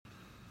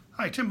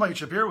Hi, Tim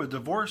Blankenship here with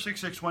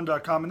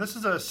Divorce661.com, and this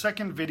is a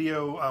second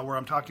video where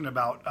I'm talking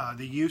about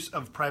the use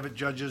of private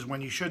judges, when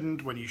you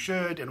shouldn't, when you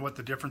should, and what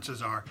the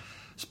differences are.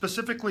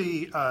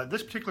 Specifically,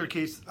 this particular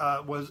case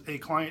was a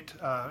client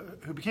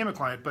who became a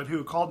client, but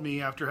who called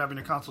me after having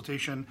a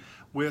consultation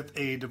with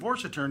a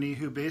divorce attorney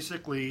who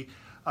basically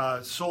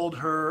sold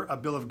her a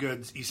bill of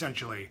goods,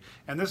 essentially.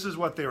 And this is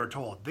what they were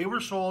told. They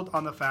were sold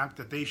on the fact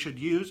that they should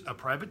use a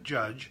private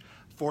judge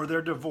for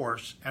their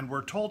divorce, and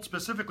we're told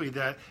specifically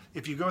that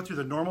if you go through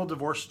the normal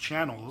divorce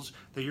channels,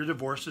 that your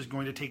divorce is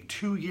going to take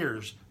 2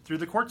 years through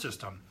the court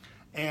system.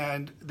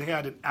 And they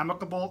had an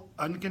amicable,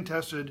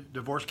 uncontested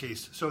divorce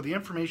case. So the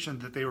information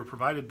that they were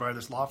provided by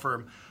this law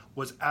firm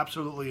was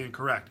absolutely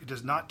incorrect. It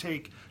does not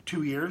take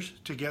 2 years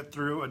to get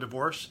through a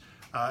divorce,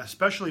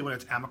 especially when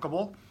it's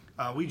amicable.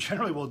 We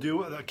generally will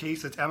do a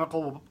case that's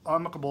amicable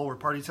where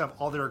parties have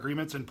all their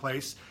agreements in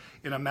place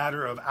in a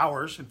matter of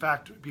hours. In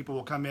fact, people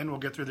will come in, we'll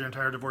get through their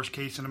entire divorce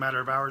case in a matter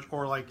of hours.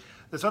 Or like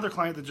this other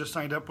client that just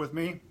signed up with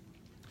me,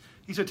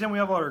 he said, Tim, we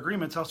have all our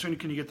agreements. How soon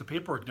can you get the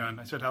paperwork done?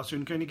 I said, how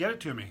soon can you get it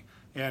to me?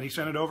 And he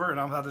sent it over, and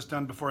I'll have this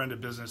done before end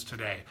of business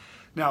today.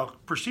 Now,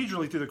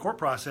 procedurally through the court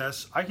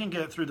process, I can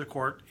get it through the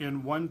court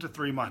in 1 to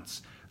 3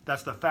 months.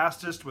 That's the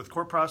fastest with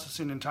court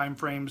processing and time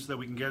frames that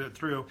we can get it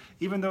through.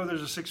 Even though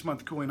there's a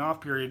 6-month cooling off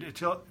period,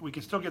 we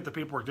can still get the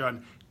paperwork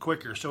done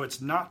quicker. So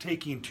it's not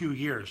taking 2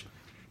 years.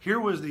 Here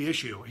was the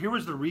issue. Here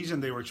was the reason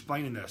they were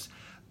explaining this.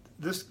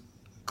 This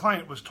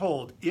client was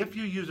told, if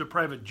you use a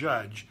private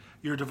judge,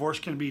 your divorce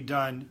can be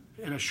done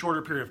in a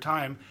shorter period of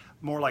time,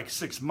 more like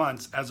 6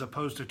 months as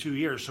opposed to 2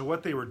 years. So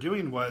what they were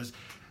doing was,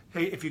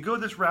 hey, if you go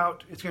this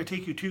route, it's going to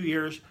take you 2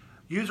 years.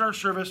 Use our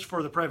service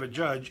for the private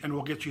judge, and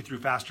we'll get you through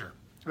faster.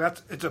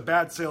 It's a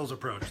bad sales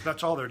approach.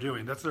 That's all they're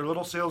doing. That's their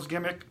little sales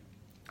gimmick.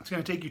 It's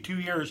going to take you 2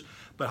 years,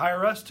 but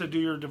hire us to do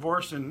your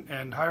divorce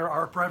and hire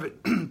our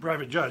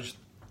private judge,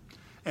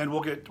 and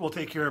we'll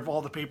take care of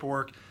all the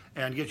paperwork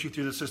and get you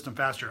through the system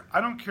faster. I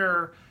don't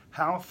care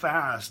how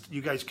fast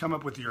you guys come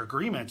up with your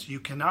agreements. You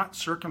cannot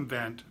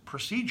circumvent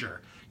procedure.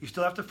 You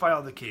still have to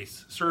file the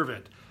case, serve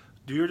it,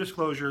 do your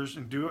disclosures,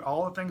 and do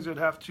all the things that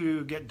have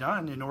to get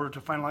done in order to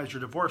finalize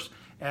your divorce.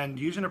 And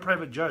using a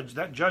private judge,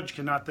 that judge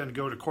cannot then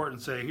go to court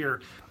and say,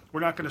 here,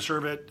 we're not going to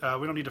serve it.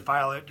 We don't need to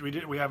file it.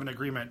 We have an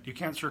agreement. You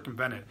can't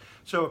circumvent it.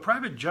 So a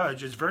private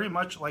judge is very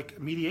much like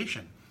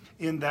mediation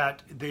in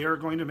that they are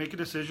going to make a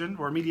decision,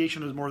 or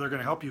mediation is more they're going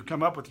to help you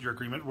come up with your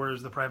agreement,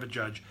 whereas the private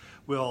judge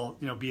will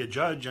be a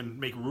judge and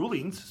make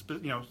rulings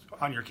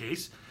on your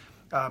case.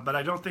 But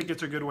I don't think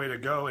it's a good way to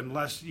go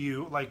unless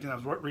you, I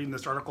was reading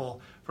this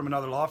article from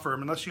another law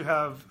firm, unless you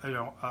have,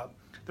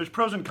 there's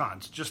pros and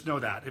cons. Just know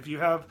that. If you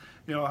have,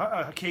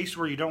 a case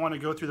where you don't want to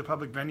go through the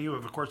public venue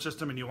of a court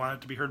system and you want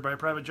it to be heard by a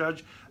private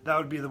judge, that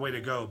would be the way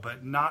to go,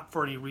 but not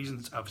for any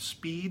reasons of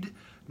speed,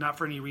 not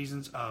for any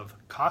reasons of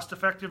cost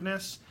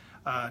effectiveness,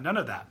 none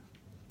of that.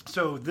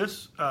 So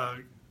this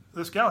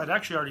gal had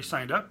actually already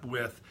signed up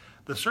with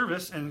the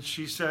service, and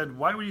she said,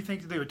 why would you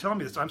think that they would tell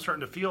me this? I'm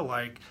starting to feel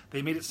like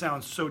they made it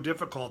sound so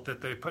difficult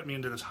that they put me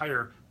into this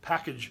higher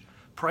package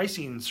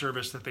pricing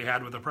service that they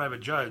had with a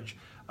private judge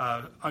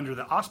under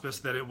the auspice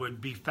that it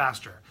would be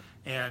faster.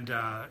 And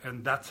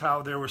that's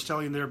how they were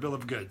selling their bill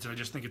of goods. And I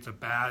just think it's a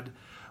bad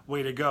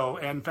way to go.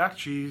 And in fact,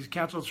 she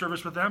canceled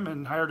service with them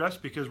and hired us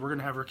because we're going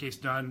to have her case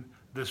done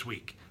this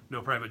week.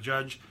 No private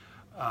judge.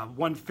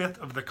 1/5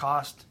 of the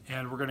cost,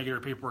 and we're going to get her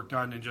paperwork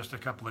done in just a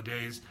couple of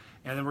days.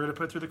 And then we're going to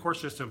put it through the court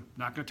system.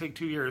 Not going to take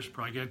 2 years,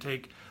 probably going to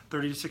take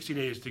 30 to 60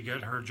 days to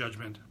get her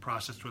judgment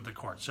processed with the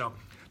court. So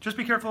just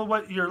be careful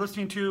what you're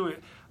listening to.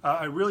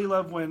 I really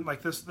love when,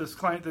 like this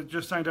client that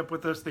just signed up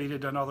with us, they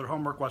had done all their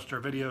homework, watched our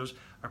videos,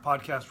 our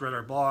podcast, read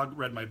our blog,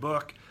 read my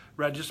book,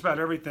 read just about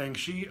everything.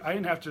 I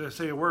didn't have to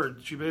say a word.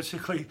 She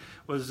basically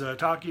was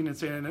talking and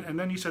saying, and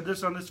then you said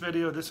this on this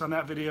video, this on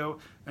that video,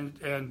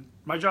 and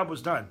my job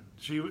was done.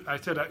 I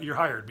said, you're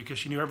hired, because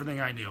she knew everything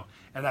I knew.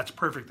 And that's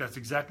perfect. That's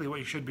exactly what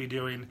you should be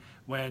doing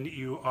when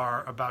you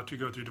are about to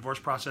go through a divorce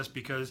process,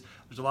 because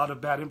there's a lot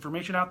of bad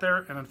information out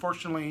there. And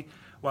unfortunately,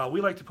 while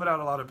we like to put out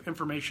a lot of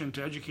information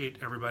to educate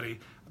everybody,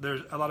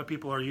 there's a lot of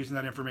people are using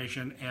that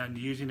information and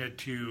using it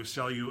to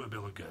sell you a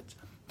bill of goods.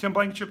 Tim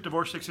Blankenship,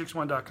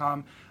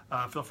 Divorce661.com.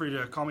 Feel free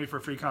to call me for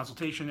a free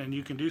consultation, and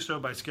you can do so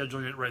by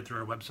scheduling it right through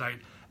our website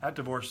at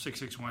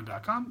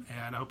Divorce661.com.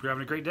 And I hope you're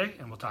having a great day,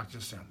 and we'll talk to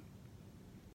you soon.